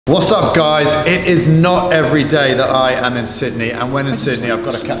What's up guys? It is not every day that I am in Sydney, and when in Sydney I've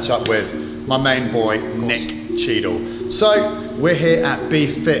got to catch up with my main boy Nick Cheadle. So we're here at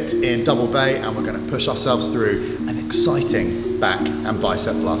Be Fit in Double Bay and we're going to push ourselves through an exciting back and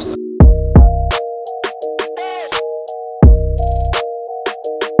bicep blaster.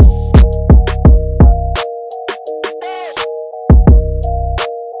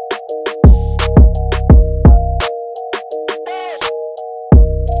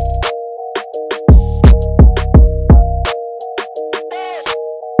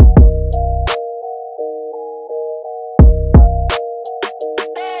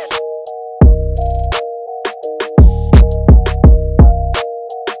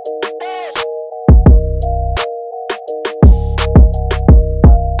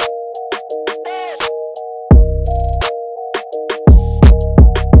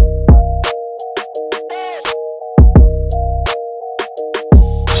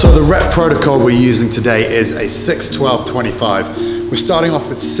 So the rep protocol we're using today is a 6-12-25. We're starting off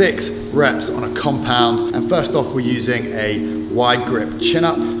with 6 reps on a compound, and first off we're using a wide grip chin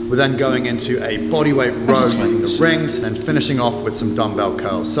up. We're then going into a bodyweight row using the rings, and then finishing off with some dumbbell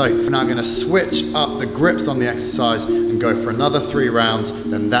curls. So we're now going to switch up the grips on the exercise and go for another 3 rounds.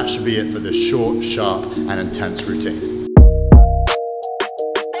 Then that should be it for this short, sharp and intense routine.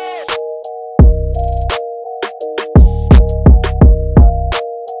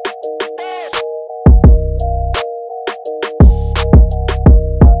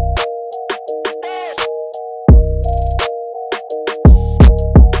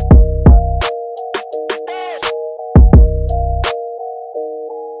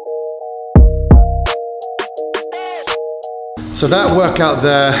 So that workout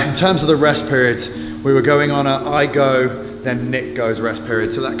there, in terms of the rest periods, we were going on a I go, then Nick goes rest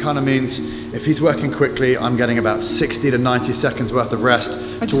period. So that kind of means if he's working quickly, I'm getting about 60 to 90 seconds worth of rest.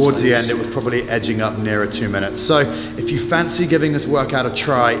 Towards the end, it was probably edging up nearer 2 minutes. So if you fancy giving this workout a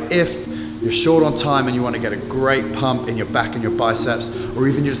try, if you're short on time and you want to get a great pump in your back and your biceps, or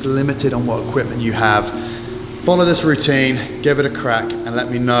even you're just limited on what equipment you have, follow this routine, give it a crack, and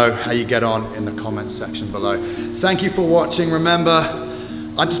let me know how you get on in the comments section below. Thank you for watching. Remember,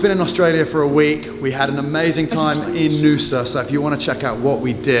 I've just been in Australia for a week. We had an amazing time in Noosa, so if you want to check out what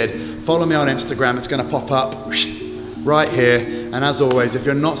we did, follow me on Instagram. It's going to pop up right here. And as always, if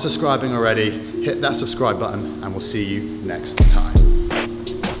you're not subscribing already, hit that subscribe button, and we'll see you next time.